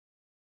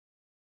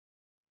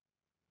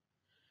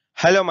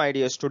Hello, my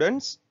dear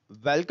students.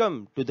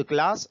 Welcome to the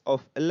class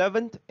of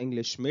 11th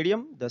English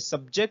Medium. The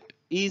subject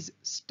is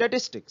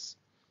Statistics,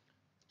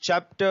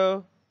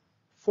 Chapter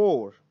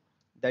 4,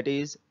 that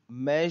is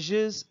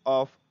Measures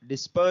of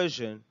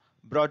Dispersion,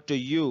 brought to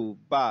you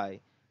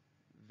by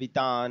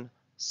Vitan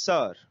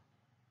Sir.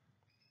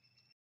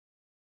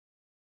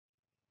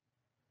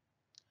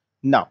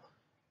 Now,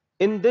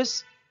 in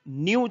this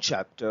new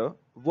chapter,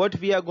 what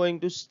we are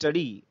going to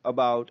study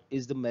about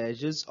is the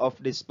measures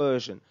of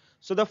dispersion.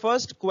 So the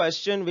first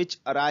question which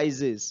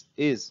arises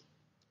is,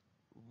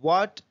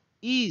 what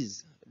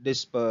is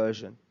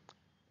dispersion?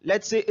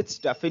 Let's say its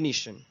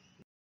definition.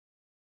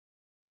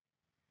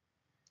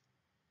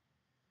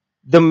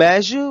 The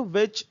measure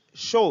which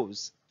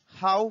shows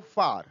how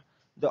far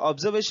the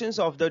observations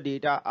of the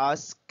data are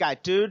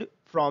scattered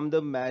from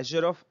the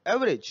measure of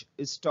average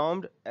is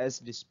termed as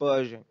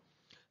dispersion.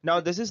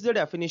 Now this is the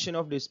definition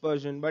of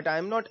dispersion, but I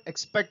am not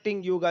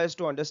expecting you guys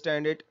to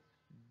understand it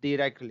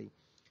directly.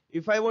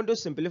 If I want to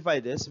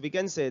simplify this, we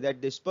can say that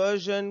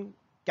dispersion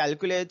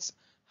calculates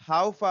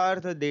how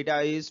far the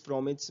data is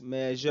from its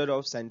measure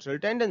of central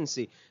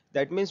tendency.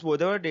 That means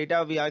whatever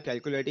data we are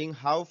calculating,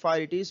 how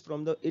far it is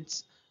from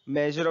its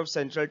measure of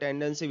central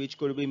tendency, which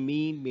could be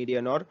mean,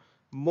 median, or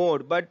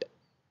mode. But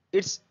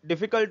it's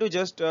difficult to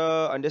just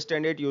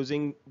understand it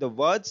using the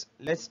words.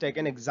 Let's take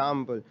an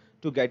example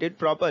to get it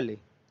properly.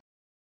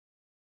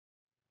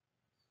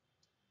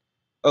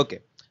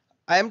 Okay,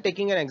 I am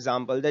taking an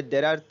example that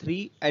there are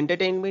three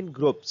entertainment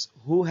groups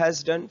who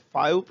has done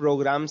 5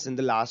 programs in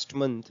the last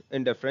month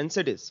in different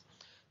cities.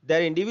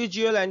 Their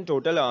individual and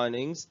total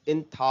earnings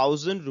in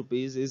thousand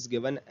rupees is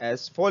given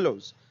as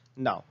follows.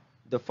 Now,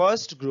 the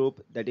first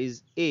group, that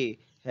is A,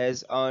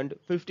 has earned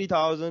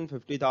 50,000,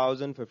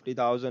 50,000,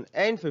 50,000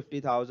 and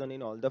 50,000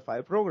 in all the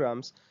 5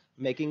 programs,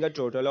 making a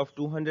total of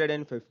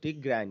 250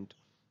 grand.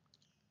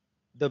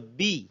 The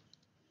B,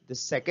 the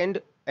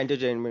second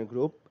entertainment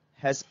group,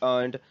 has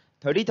earned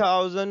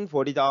 30,000,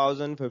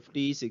 40,000,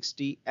 50,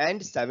 60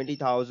 and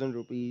 70,000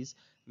 rupees,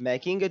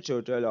 making a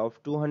total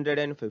of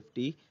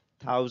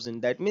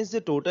 250,000. That means the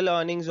total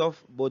earnings of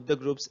both the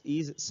groups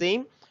is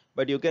same,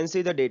 but you can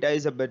see the data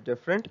is a bit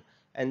different.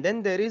 And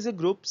then there is a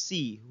group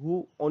C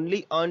who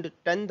only earned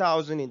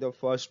 10,000 in the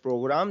first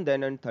program,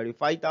 then earned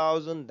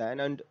 35,000,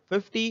 then earned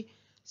 50,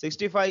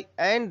 65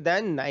 and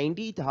then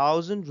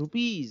 90,000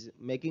 rupees,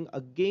 making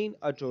again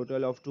a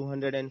total of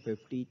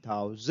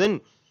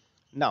 250,000.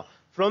 Now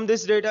from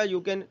this data you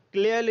can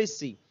clearly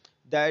see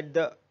that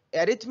the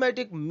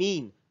arithmetic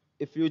mean,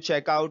 if you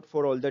check out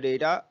for all the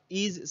data,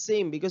 is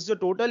same because the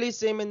total is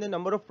same and the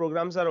number of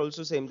programs are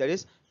also same, that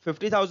is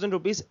 50,000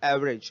 rupees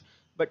average.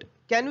 But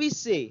can we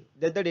say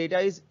that the data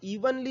is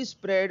evenly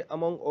spread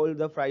among all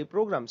the 5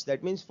 programs?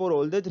 That means for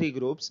all the 3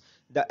 groups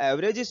the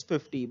average is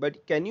 50,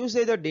 but can you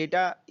say the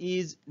data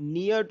is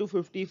near to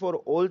 50 for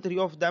all 3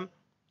 of them?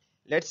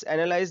 Let's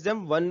analyze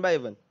them one by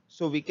one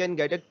so we can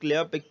get a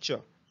clear picture.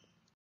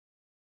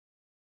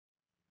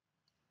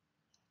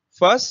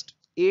 First,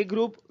 A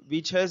group,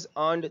 which has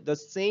earned the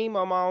same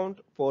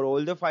amount for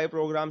all the 5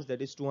 programs, that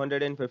is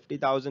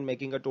 250,000,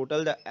 making a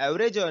total, the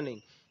average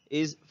earning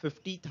is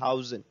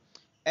 50,000.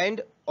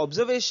 And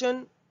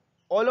observation,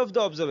 all of the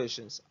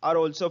observations are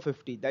also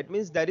 50. That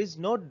means there is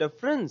no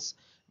difference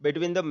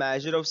between the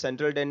measure of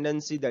central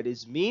tendency, that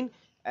is mean,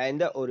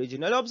 and the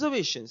original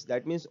observations.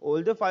 That means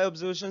all the 5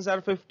 observations are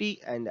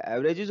 50 and the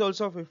average is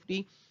also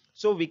 50.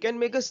 So we can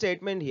make a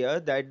statement here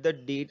that the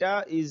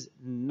data is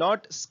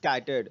not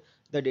scattered,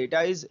 the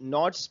data is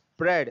not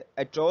spread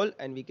at all,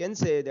 and we can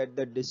say that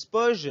the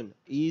dispersion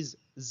is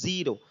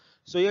 0.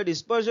 So your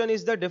dispersion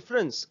is the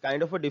difference,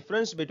 kind of a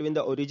difference between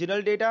the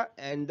original data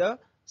and the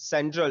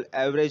central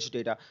average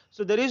data.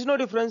 So there is no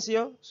difference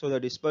here, so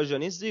the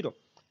dispersion is 0.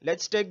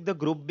 Let's take the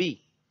group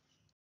B.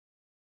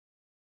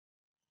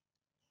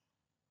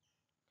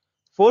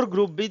 For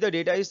group B, the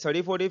data is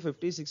 30, 40,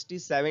 50, 60,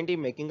 70,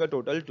 making a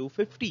total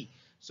 250.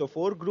 So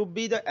for group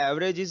B, the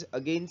average is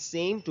again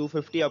same,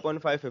 250 upon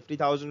 5,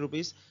 50,000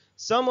 rupees.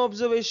 Some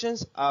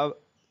observations are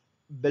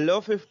below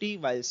 50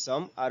 while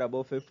some are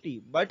above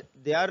 50, but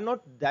they are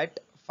not that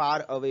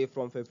far away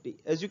from 50.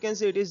 As you can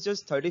see, it is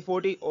just 30,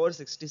 40 or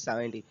 60,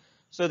 70.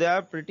 So they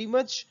are pretty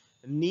much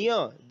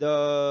near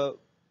the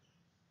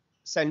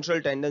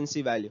central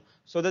tendency value.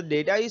 So the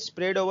data is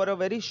spread over a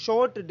very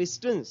short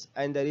distance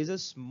and there is a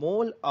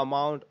small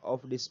amount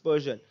of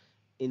dispersion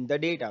in the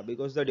data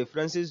because the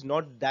difference is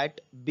not that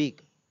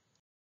big.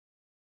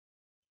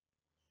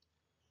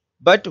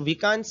 But we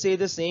can't say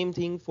the same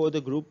thing for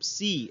the group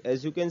C.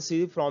 As you can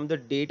see from the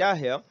data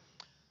here,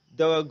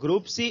 the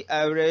group C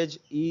average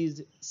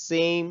is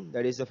same,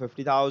 that is the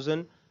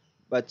 50,000,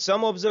 but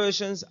some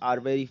observations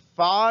are very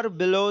far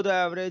below the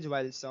average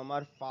while some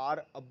are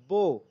far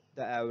above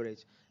the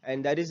average,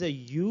 and there is a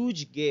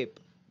huge gap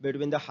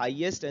between the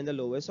highest and the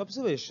lowest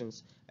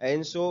observations.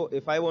 And so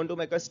if I want to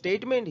make a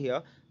statement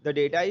here, the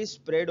data is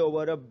spread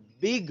over a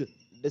big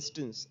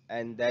distance,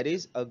 and there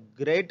is a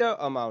greater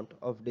amount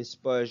of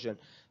dispersion.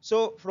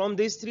 So from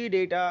these three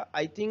data,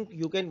 I think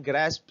you can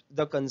grasp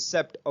the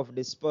concept of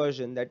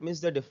dispersion. That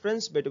means the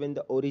difference between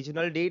the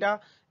original data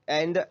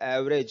and the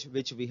average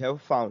which we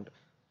have found.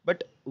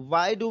 But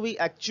why do we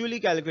actually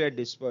calculate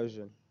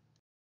dispersion?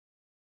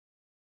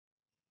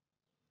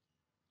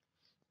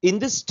 In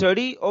the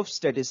study of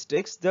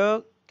statistics,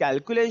 the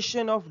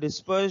calculation of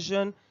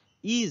dispersion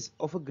is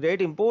of a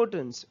great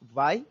importance.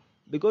 Why?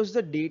 Because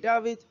the data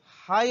with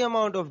high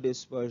amount of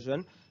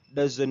dispersion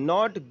does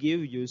not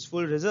give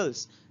useful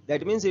results.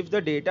 That means if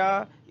the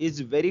data is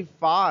very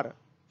far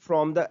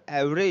from the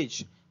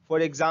average, for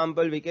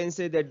example, we can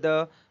say that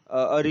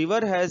a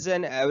river has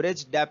an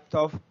average depth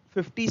of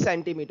 50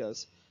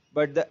 centimeters,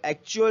 but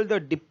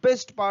the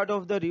deepest part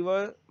of the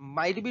river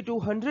might be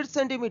 200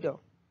 centimeter.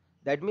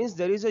 That means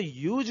there is a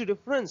huge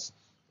difference.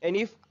 And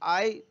if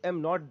I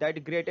am not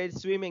that great at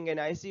swimming and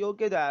I see,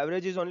 okay, the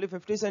average is only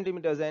 50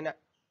 centimeters, and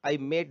I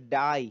may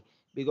die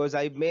because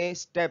I may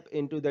step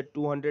into the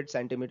 200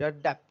 centimeter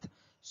depth.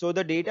 So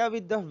the data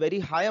with the very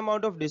high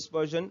amount of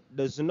dispersion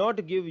does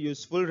not give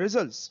useful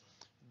results.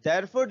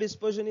 Therefore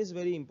dispersion is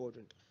very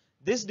important.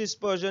 This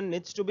dispersion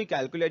needs to be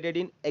calculated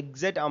in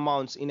exact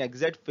amounts, in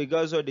exact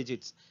figures or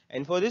digits,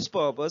 and for this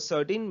purpose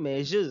certain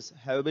measures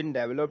have been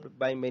developed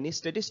by many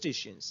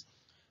statisticians.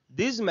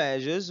 These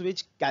measures,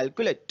 which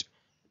calculate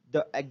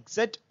the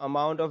exact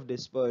amount of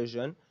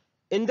dispersion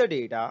in the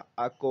data,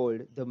 are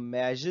called the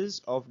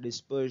measures of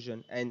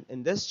dispersion, and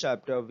in this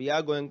chapter we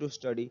are going to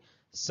study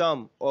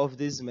some of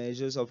these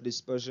measures of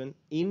dispersion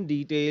in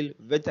detail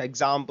with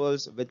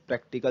examples, with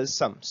practical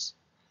sums.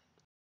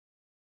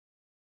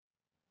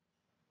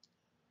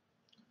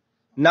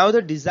 Now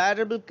the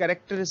desirable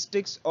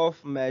characteristics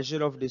of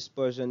measure of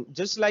dispersion.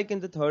 Just like in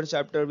the third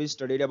chapter we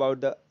studied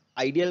about the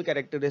ideal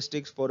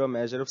characteristics for a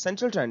measure of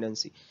central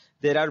tendency,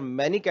 there are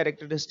many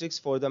characteristics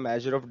for the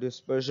measure of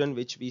dispersion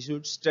which we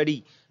should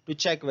study to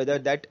check whether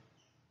that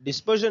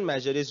dispersion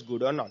measure is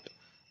good or not.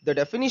 The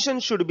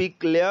definition should be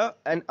clear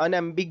and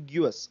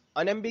unambiguous.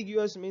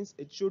 Unambiguous means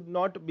it should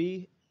not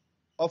be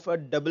of a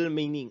double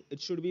meaning.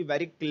 It should be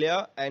very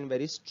clear and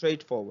very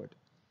straightforward.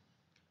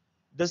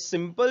 The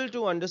simple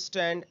to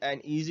understand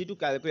and easy to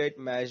calculate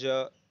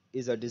measure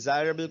is a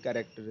desirable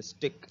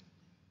characteristic.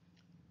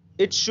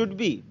 It should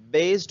be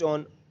based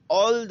on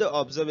all the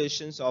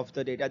observations of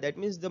the data. That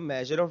means the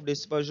measure of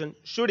dispersion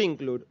should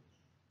include,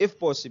 if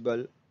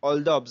possible, all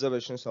the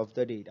observations of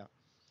the data.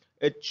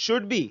 It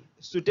should be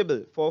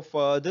suitable for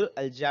further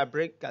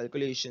algebraic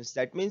calculations.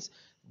 That means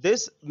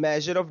this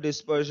measure of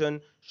dispersion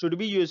should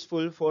be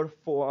useful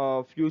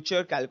for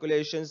future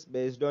calculations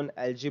based on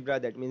algebra,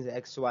 that means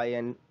x, y,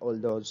 and all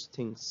those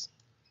things.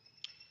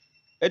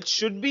 It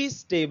should be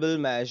stable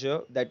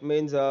measure. That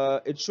means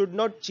it should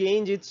not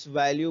change its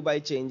value by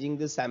changing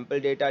the sample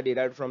data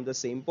derived from the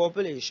same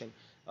population.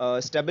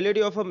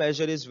 Stability of a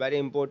measure is very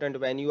important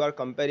when you are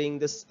comparing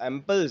the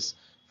samples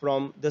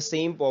from the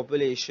same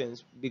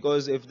populations,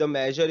 because if the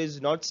measure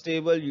is not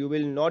stable, you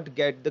will not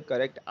get the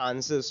correct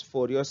answers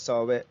for your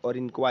survey or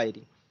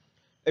inquiry.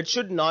 It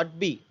should not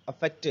be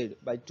affected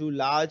by too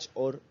large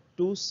or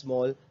too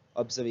small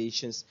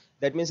observations.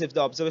 That means if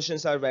the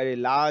observations are very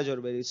large or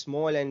very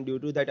small and due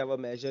to that our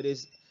measure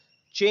is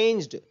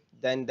changed,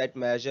 then that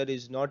measure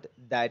is not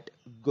that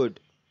good.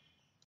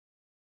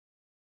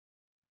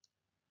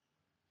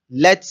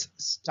 Let's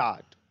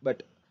start.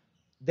 But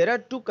there are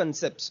two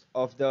concepts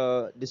of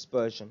the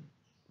dispersion.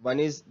 One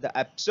is the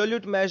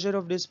absolute measure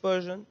of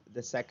dispersion.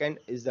 The second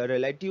is the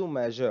relative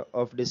measure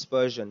of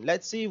dispersion.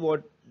 Let's see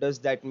what does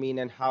that mean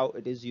and how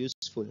it is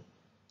useful.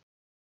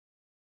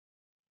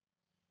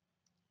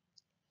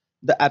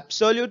 The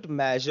absolute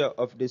measure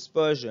of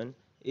dispersion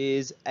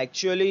is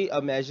actually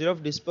a measure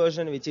of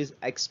dispersion which is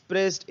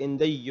expressed in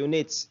the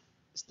units,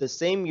 the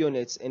same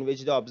units in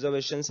which the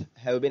observations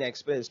have been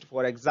expressed.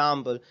 For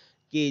example,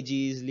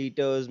 kgs,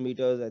 liters,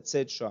 meters,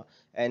 etc.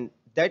 And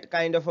that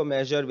kind of a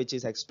measure which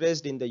is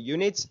expressed in the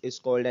units is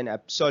called an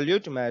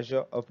absolute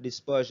measure of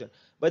dispersion.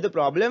 But the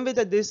problem with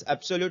this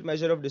absolute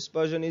measure of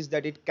dispersion is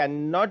that it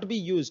cannot be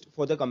used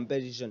for the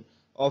comparison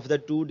of the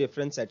two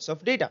different sets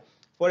of data.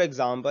 For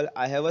example,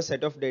 I have a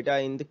set of data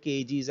in the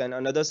kgs and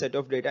another set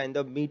of data in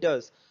the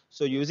meters.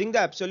 So using the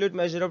absolute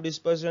measure of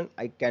dispersion,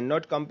 I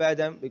cannot compare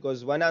them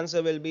because one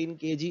answer will be in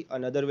kg,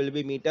 another will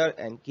be meter,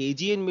 and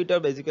kg and meter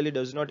basically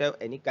does not have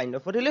any kind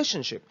of a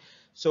relationship.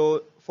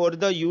 So for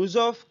the use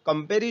of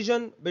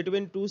comparison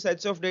between two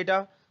sets of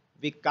data,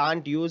 we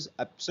can't use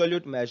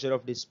absolute measure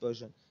of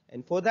dispersion.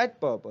 And for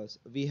that purpose,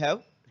 we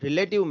have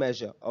relative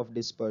measure of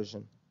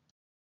dispersion.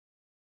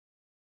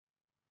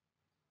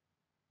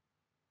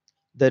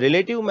 The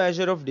relative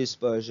measure of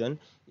dispersion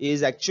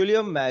is actually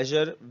a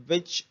measure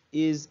which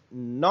is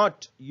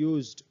not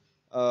used,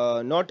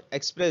 not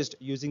expressed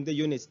using the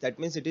units. That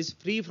means it is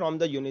free from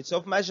the units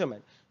of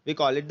measurement. We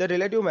call it the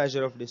relative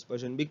measure of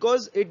dispersion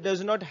because it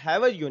does not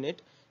have a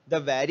unit. The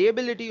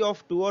variability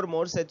of two or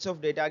more sets of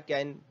data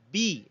can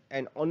be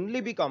and only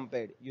be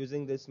compared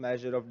using this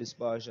measure of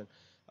dispersion.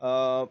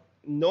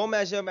 no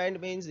measurement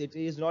means it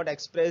is not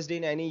expressed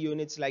in any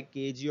units like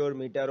kg or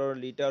meter or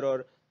liter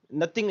or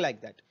nothing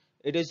like that.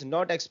 It is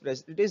not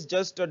expressed, it is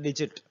just a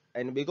digit,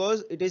 and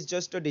because it is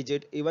just a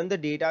digit, even the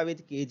data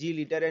with kg,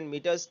 liter and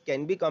meters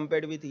can be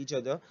compared with each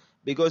other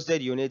because their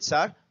units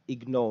are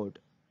ignored.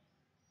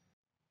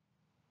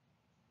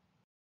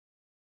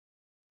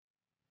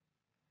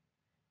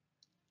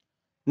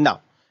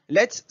 Now,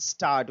 let's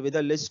start with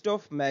a list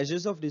of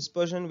measures of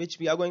dispersion which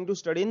we are going to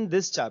study in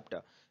this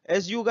chapter.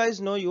 As you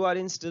guys know, you are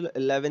in still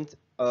 11th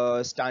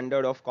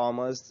standard of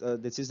commerce.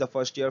 This is the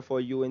first year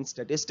for you in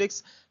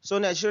statistics. So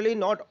naturally,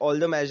 not all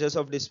the measures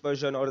of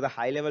dispersion or the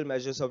high level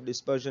measures of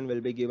dispersion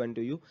will be given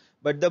to you.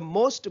 But the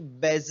most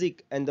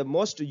basic and the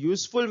most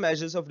useful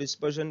measures of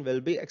dispersion will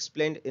be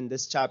explained in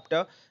this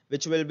chapter,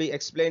 which will be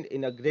explained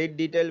in a great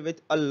detail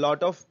with a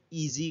lot of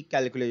easy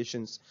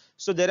calculations.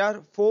 So there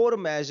are four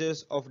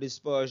measures of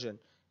dispersion.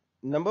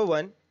 Number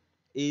one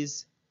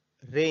is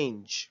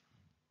range.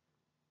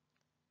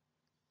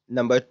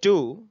 Number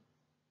two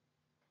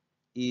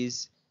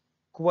is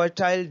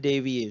quartile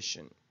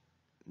deviation.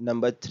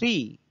 Number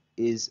three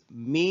is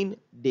mean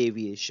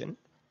deviation.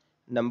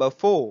 Number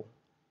four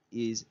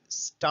is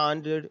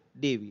standard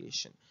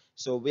deviation.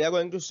 So we are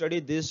going to study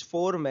these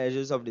four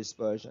measures of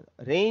dispersion: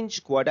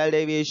 range, quartile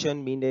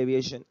deviation, mean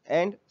deviation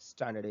and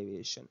standard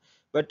deviation.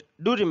 But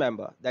do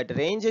remember that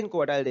range and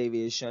quartile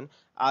deviation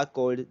are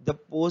called the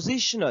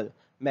positional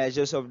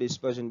measures of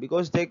dispersion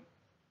because they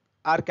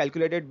are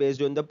calculated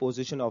based on the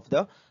position of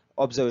the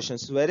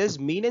observations, whereas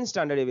mean and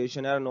standard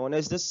deviation are known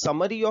as the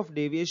summary of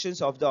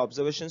deviations of the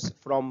observations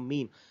from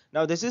mean.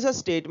 Now this is a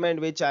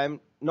statement which I am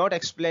not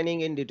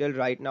explaining in detail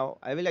right now.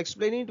 I will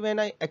explain it when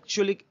I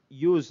actually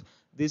use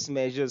these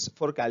measures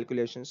for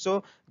calculation.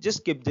 So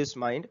just keep this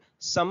mind: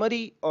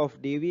 summary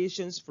of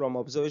deviations from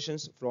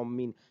observations from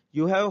mean.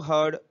 You have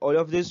heard all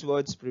of these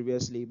words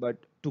previously, but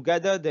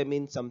together they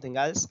mean something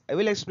else. I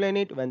will explain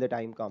it when the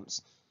time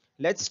comes.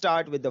 Let's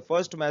start with the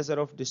first measure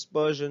of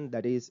dispersion,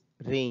 that is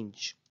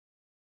range.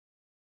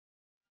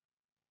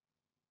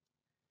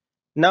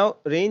 Now,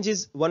 range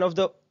is one of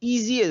the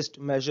easiest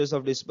measures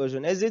of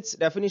dispersion as its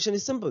definition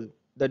is simple.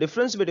 The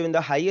difference between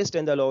the highest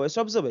and the lowest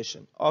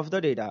observation of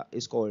the data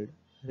is called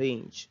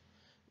range.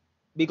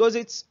 Because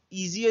it's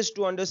easiest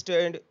to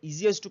understand,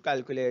 easiest to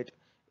calculate,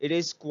 it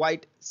is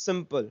quite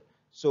simple.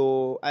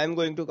 So I am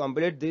going to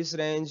complete this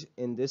range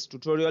in this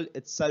tutorial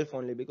itself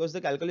only because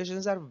the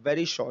calculations are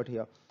very short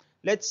here.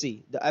 Let's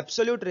see, the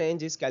absolute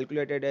range is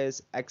calculated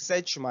as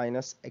xh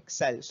minus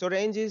xl. So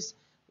range is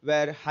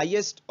where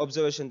highest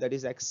observation, that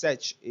is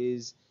xh,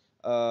 is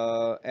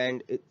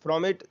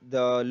from it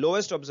the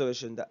lowest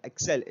observation, the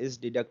xl, is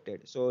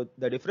deducted. So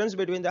the difference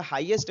between the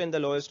highest and the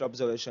lowest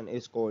observation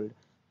is called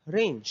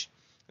range.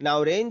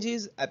 Now range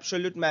is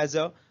absolute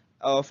measure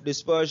of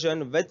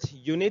dispersion with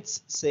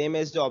units same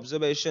as the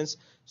observations,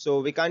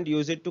 so we can't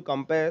use it to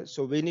compare,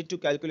 so we need to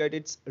calculate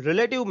its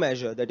relative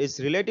measure, that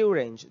is relative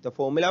range, the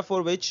formula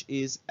for which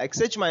is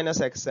xh minus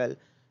xl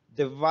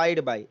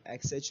divided by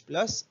xh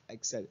plus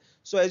xl.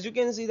 So as you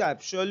can see, the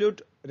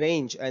absolute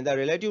range and the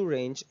relative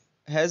range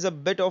has a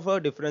bit of a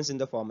difference in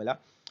the formula.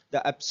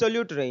 The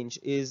absolute range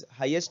is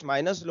highest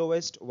minus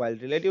lowest, while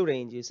relative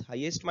range is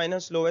highest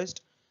minus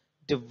lowest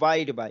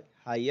divide by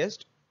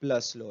highest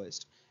plus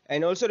lowest.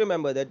 And also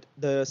remember that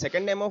the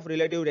second name of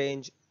relative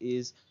range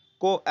is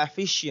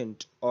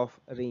coefficient of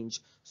range.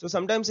 So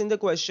sometimes in the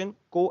question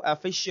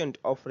coefficient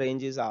of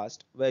range is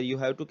asked, where you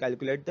have to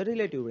calculate the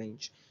relative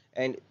range,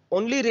 and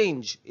only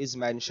range is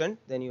mentioned,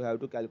 then you have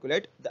to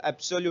calculate the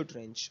absolute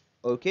range.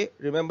 Okay,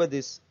 remember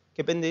this,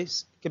 keep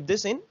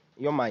this in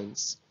your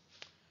minds.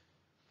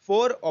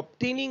 For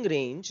obtaining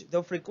range,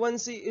 the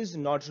frequency is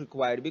not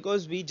required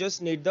because we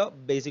just need the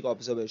basic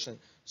observation.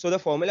 So the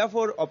formula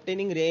for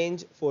obtaining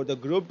range for the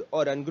grouped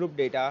or ungrouped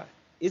data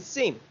is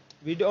same.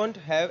 We don't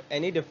have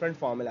any different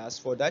formulas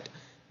for that.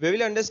 We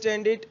will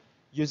understand it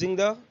using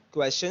the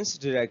questions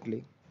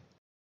directly.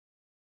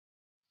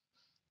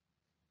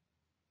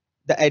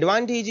 The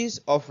advantages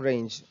of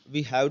range,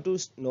 we have to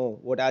know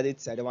what are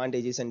its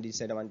advantages and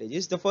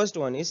disadvantages. The first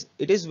one is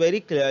it is very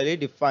clearly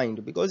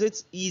defined because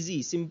it's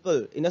easy,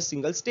 simple in a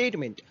single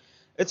statement.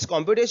 Its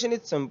computation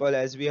is simple,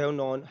 as we have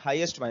known,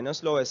 highest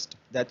minus lowest,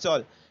 that's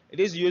all. It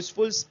is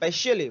useful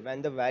especially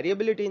when the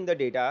variability in the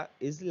data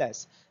is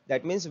less.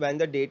 That means when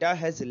the data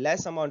has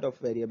less amount of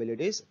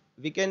variabilities,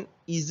 we can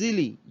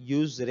easily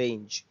use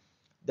range.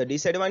 The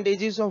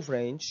disadvantages of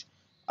range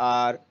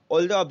are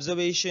all the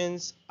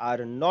observations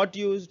are not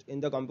used in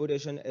the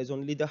computation, as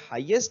only the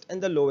highest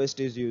and the lowest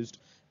is used,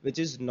 which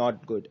is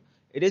not good.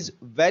 It is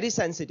very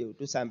sensitive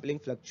to sampling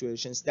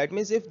fluctuations. That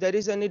means if there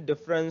is any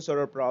difference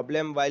or a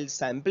problem while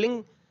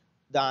sampling,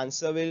 the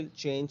answer will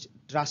change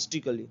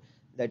drastically.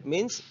 That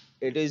means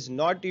it is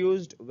not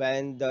used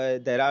when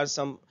there are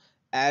some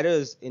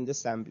errors in the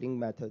sampling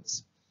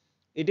methods.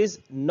 It is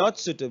not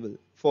suitable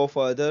for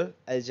further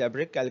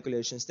algebraic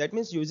calculations. That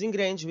means using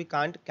range we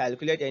can't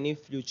calculate any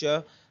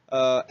future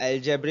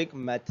algebraic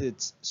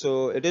methods.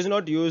 So it is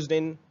not used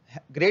in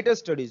greater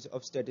studies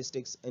of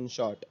statistics, in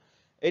short.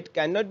 It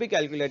cannot be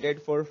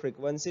calculated for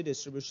frequency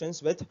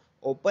distributions with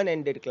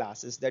open-ended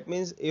classes. That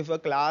means if a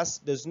class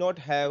does not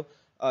have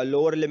a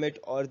lower limit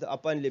or the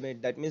upper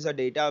limit, that means a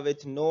data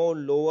with no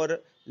lower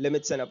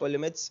limits and upper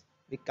limits,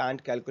 we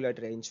can't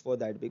calculate range for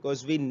that,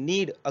 because we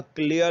need a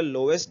clear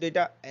lowest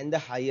data and the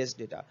highest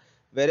data,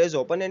 whereas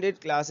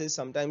open-ended classes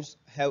sometimes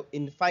have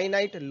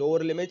infinite lower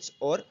limits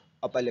or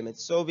upper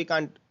limits, so we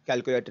can't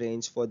calculate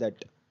range for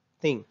that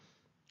thing.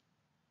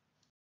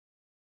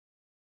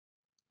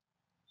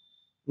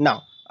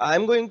 Now,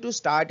 I'm going to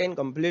start and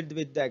complete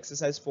with the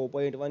exercise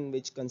 4.1,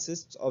 which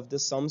consists of the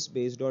sums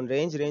based on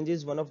range. Range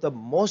is one of the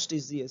most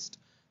easy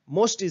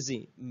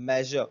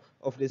measure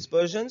of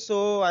dispersion.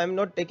 So I'm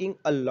not taking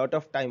a lot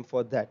of time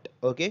for that.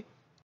 Okay.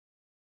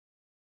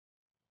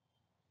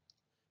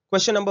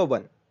 Question number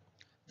 1.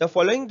 The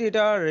following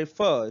data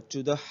refer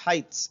to the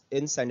heights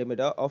in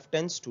centimeter of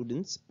 10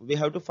 students. We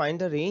have to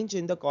find the range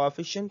in the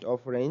coefficient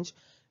of range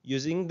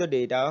using the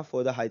data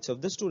for the heights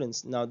of the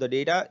students. Now the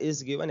data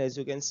is given as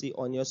you can see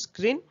on your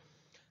screen.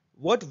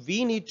 What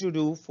we need to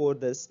do for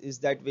this is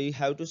that we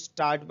have to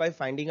start by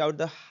finding out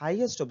the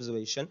highest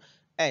observation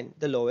and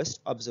the lowest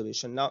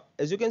observation. Now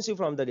as you can see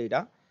from the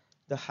data,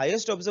 the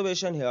highest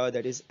observation here,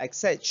 that is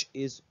XH,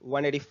 is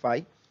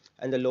 185,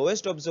 and the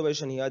lowest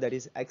observation here, that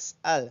is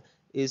XL,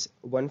 is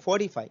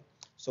 145.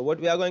 So what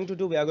we are going to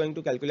do, we are going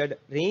to calculate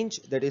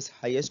range, that is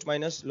highest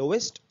minus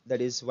lowest,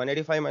 that is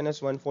 185 minus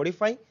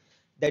 145,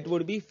 that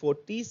would be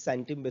 40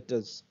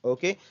 centimeters.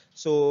 Okay,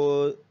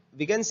 so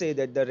we can say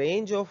that the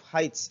range of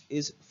heights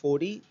is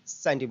 40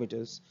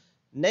 centimeters.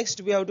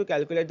 Next we have to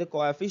calculate the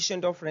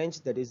coefficient of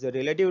range, that is the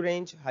relative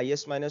range,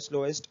 highest minus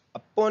lowest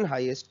upon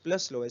highest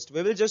plus lowest.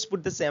 We will just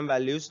put the same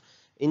values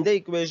in the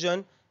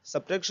equation.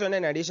 Subtraction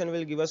and addition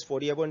will give us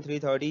 40 upon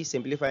 330,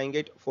 simplifying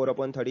it 4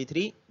 upon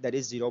 33, that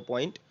is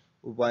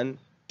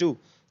 0.12.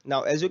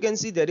 Now as you can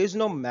see, there is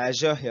no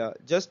measure here,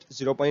 just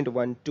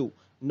 0.12,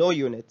 no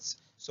units.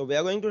 So we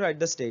are going to write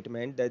the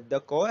statement that the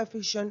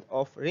coefficient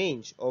of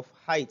range of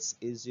heights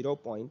is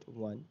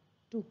 0.12.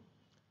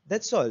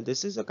 That's all.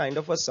 This is a kind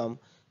of a sum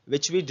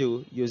which we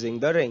do using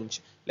the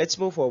range. Let's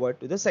move forward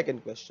to the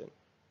second question.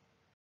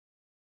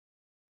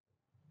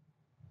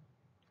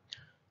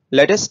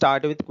 Let us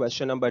start with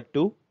question number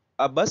 2.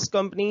 A bus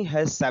company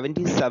has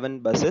 77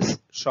 buses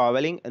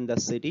traveling in the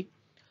city.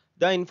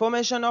 The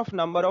information of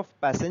number of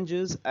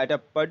passengers at a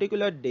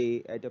particular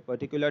day at a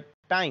particular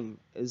time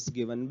is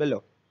given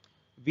below.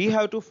 We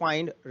have to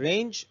find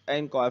range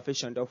and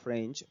coefficient of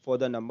range for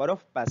the number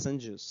of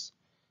passengers.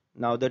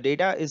 Now the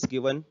data is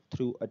given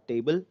through a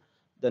table,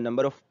 the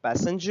number of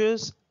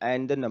passengers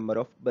and the number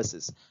of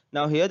buses.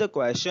 Now here the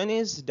question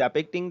is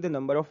depicting the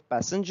number of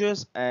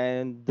passengers,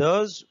 and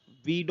thus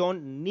we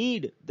don't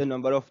need the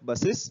number of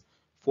buses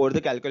for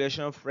the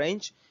calculation of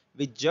range.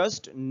 We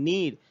just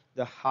need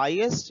the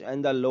highest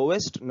and the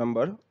lowest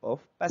number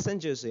of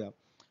passengers here,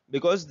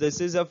 because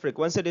this is a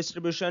frequency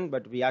distribution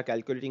but we are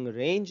calculating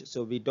range,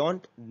 so we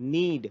don't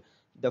need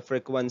the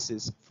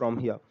frequencies from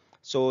here.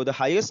 So the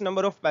highest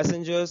number of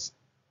passengers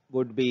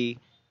would be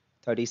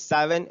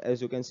 37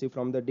 as you can see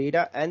from the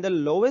data, and the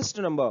lowest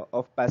number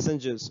of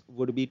passengers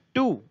would be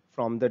 2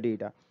 from the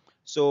data.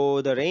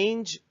 So the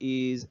range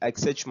is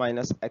XH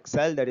minus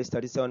XL, that is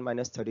 37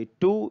 minus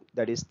 32,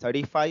 that is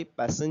 35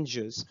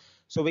 passengers.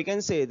 So we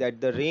can say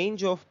that the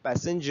range of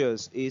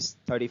passengers is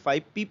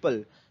 35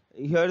 people.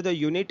 Here the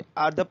unit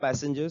are the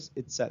passengers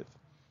itself.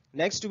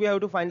 Next we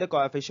have to find the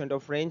coefficient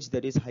of range,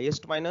 that is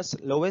highest minus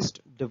lowest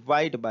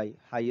divided by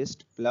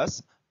highest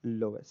plus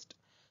lowest.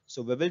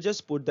 So we will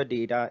just put the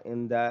data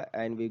in there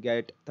and we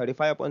get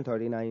 35 upon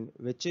 39,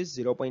 which is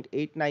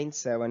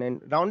 0.897,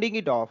 and rounding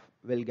it off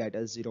will get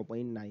us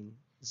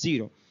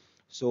 0.90.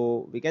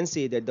 So we can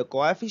say that the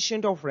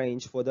coefficient of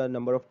range for the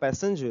number of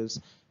passengers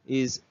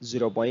is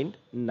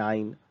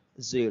 0.90.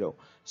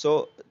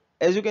 So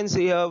as you can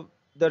see here,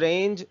 the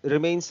range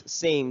remains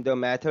same, the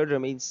method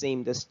remains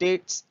same, the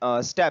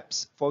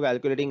steps for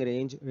calculating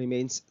range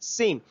remains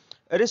same,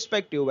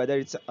 irrespective whether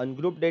it's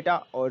ungrouped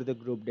data or the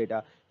group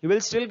data. You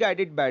will still get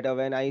it better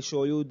when I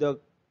show you the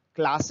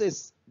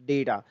classes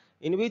data,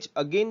 in which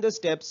again the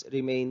steps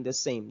remain the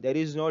same. There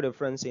is no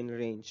difference in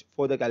range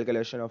for the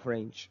calculation of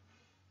range.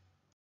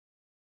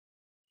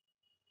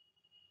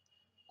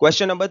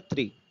 Question number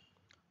 3.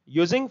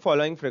 Using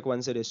following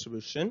frequency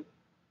distribution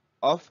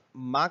of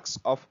marks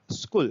of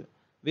school,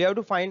 we have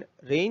to find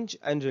range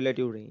and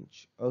relative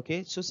range.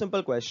 Okay, so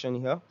simple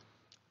question here,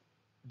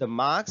 the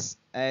marks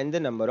and the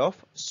number of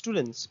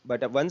students.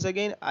 But once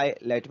again,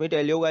 let me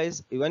tell you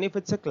guys, even if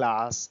it's a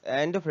class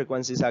and the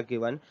frequencies are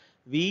given,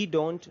 we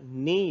don't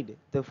need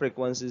the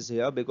frequencies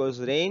here, because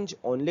range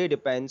only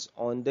depends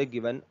on the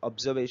given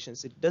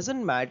observations. It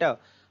doesn't matter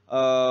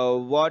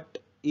what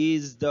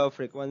is the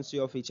frequency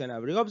of each and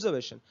every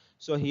observation.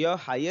 So here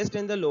highest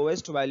and the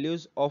lowest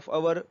values of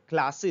our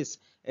classes,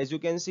 as you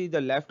can see, the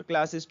left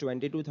class is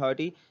 20 to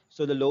 30,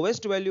 so the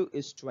lowest value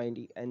is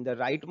 20, and the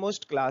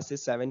rightmost class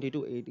is 70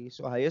 to 80,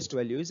 so highest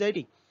value is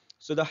 80.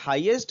 So the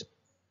highest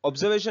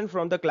observation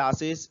from the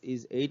classes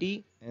is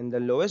 80 and the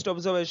lowest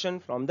observation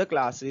from the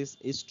classes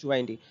is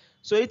 20.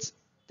 So it's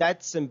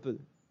That's simple.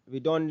 We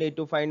don't need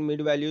to find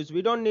mid values.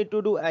 We don't need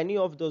to do any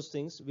of those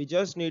things. We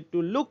just need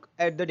to look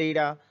at the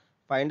data,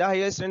 find the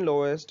highest and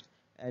lowest,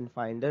 and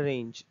find the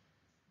range.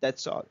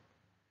 That's all.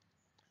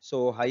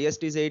 So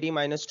highest is 80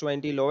 minus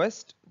 20,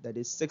 lowest, that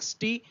is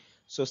 60.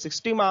 So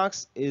 60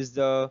 marks is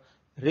the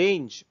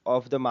range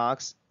of the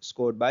marks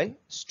scored by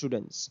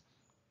students.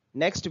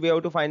 Next, we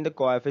have to find the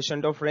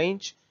coefficient of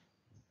range.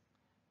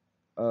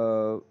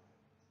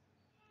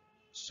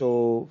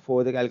 So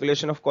for the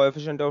calculation of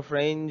coefficient of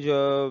range,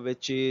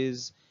 which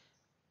is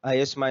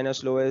highest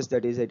minus lowest,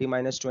 that is 80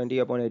 minus 20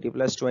 upon 80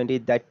 plus 20,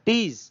 that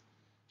is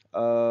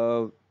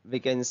we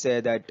can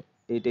say that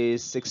it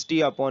is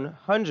 60 upon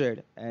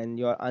 100, and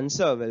your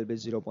answer will be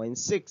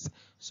 0.6.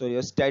 So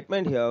your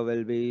statement here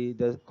will be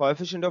the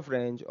coefficient of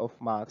range of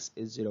marks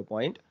is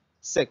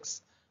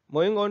 0.6.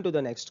 Moving on to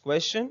the next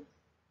question.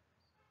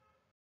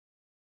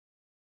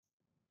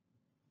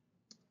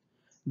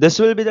 This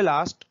will be the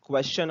last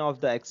question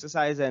of the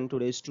exercise and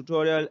today's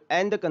tutorial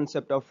and the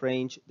concept of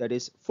range, that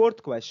is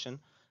fourth question.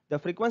 The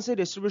frequency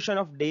distribution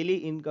of daily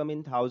income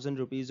in 1000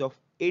 rupees of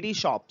 80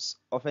 shops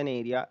of an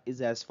area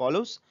is as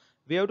follows.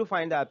 We have to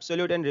find the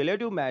absolute and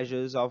relative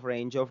measures of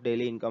range of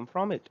daily income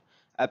from it.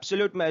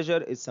 Absolute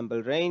measure is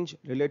simple range,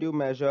 relative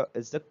measure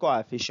is the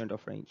coefficient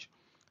of range.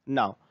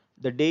 Now,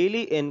 the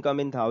daily income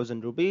in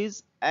 1000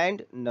 rupees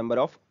and number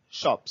of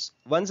shops.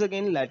 Once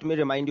again, let me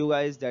remind you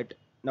guys that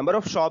number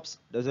of shops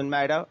doesn't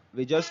matter.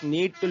 We just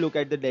need to look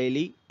at the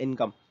daily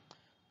income.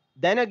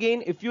 Then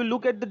again, if you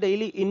look at the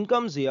daily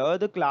incomes here,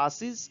 the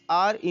classes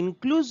are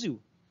inclusive.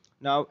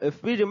 Now,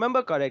 if we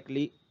remember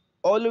correctly,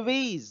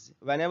 always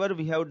whenever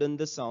we have done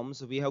the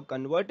sums, we have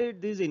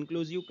converted these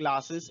inclusive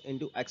classes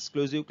into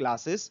exclusive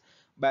classes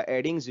by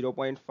adding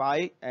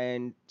 0.5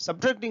 and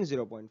subtracting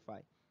 0.5.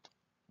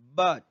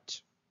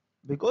 But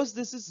because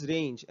this is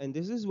range and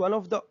this is one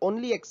of the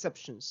only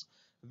exceptions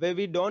where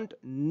we don't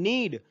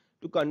need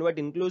to convert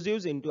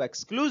inclusives into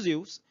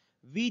exclusives,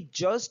 we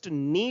just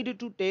need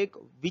to take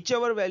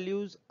whichever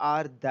values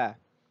are there.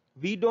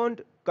 We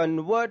don't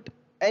convert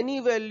any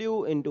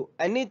value into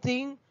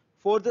anything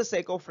for the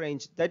sake of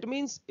range. That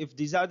means if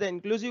these are the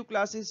inclusive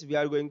classes, we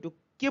are going to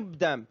keep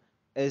them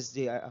as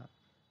they are.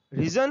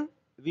 Reason,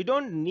 we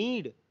don't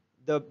need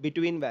the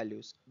between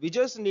values. We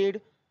just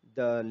need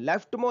the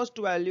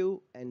leftmost value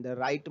and the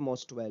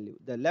rightmost value.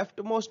 The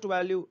leftmost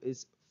value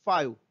is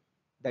 5,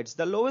 that's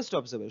the lowest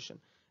observation,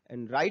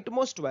 and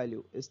rightmost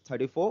value is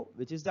 34,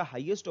 which is the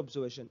highest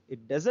observation.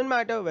 It doesn't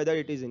matter whether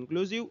it is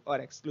inclusive or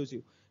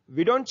exclusive.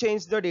 We don't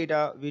change the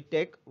data, we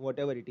take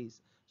whatever it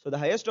is. So the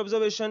highest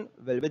observation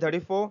will be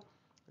 34,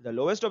 the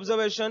lowest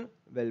observation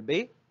will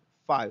be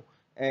 5,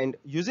 and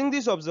using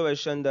this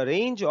observation the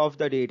range of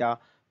the data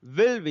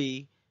will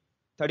be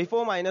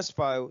 34 minus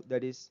 5,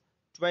 that is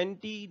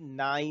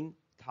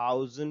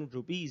 29,000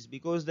 rupees,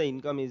 because the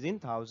income is in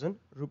 1000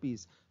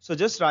 rupees. So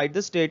just write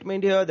the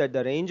statement here that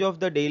the range of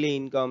the daily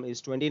income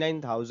is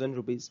 29,000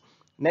 rupees.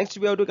 Next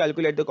we have to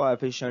calculate the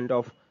coefficient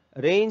of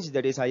range,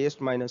 that is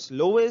highest minus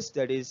lowest,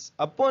 that is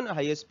upon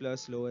highest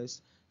plus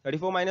lowest.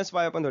 34 minus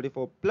 5 upon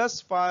 34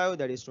 plus 5,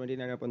 that is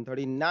 29 upon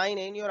 39,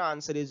 and your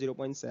answer is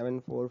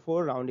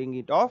 0.744, rounding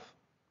it off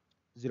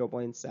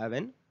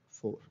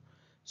 0.74.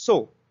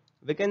 So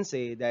we can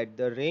say that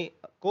the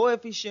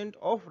coefficient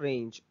of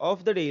range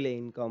of the daily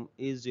income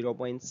is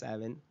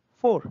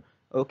 0.74.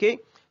 Okay,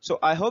 so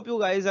I hope you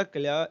guys are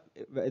clear.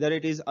 Whether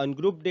it is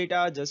ungrouped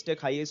data, just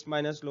take highest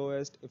minus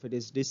lowest. If it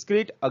is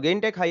discrete, again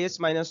take highest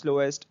minus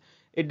lowest.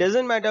 It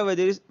doesn't matter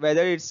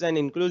whether it's an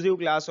inclusive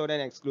class or an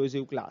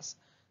exclusive class.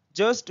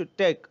 Just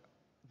take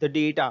the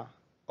data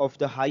of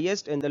the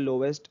highest and the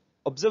lowest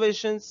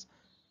observations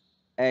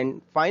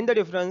and find the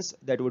difference,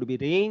 that would be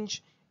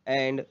range,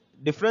 and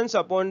difference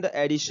upon the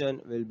addition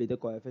will be the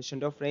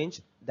coefficient of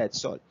range.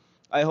 That's all.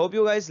 I hope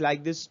you guys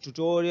like this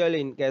tutorial.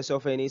 In case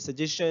of any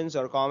suggestions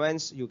or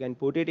comments, you can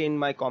put it in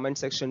my comment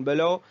section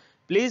below.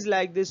 Please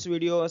like this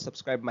video,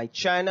 subscribe my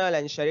channel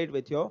and share it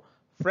with your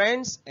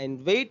friends,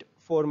 and wait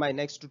for my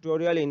next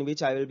tutorial in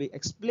which I will be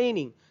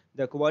explaining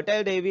the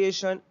quartile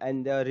deviation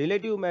and the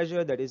relative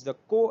measure, that is the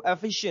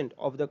coefficient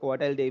of the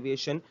quartile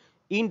deviation,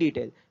 in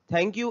detail.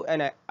 Thank you,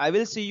 and I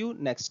will see you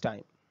next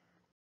time.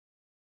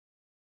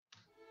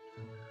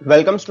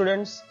 Welcome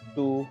students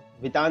to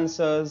Vitan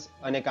Sir's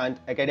Unacount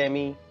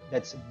Academy.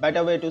 That's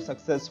better way to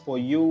success for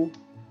you.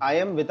 I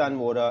am Vitan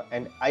Vora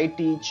and I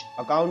teach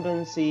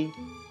accountancy,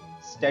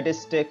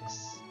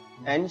 statistics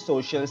and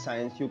social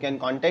science. You can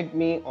contact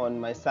me on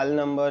my cell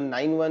number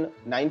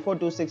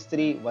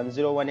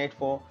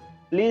 919426310184.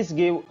 Please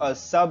give a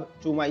sub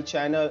to my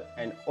channel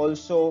and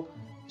also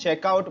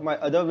check out my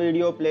other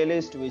video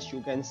playlist which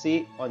you can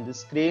see on the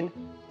screen.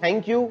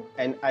 Thank you,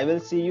 and I will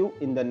see you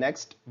in the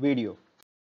next video.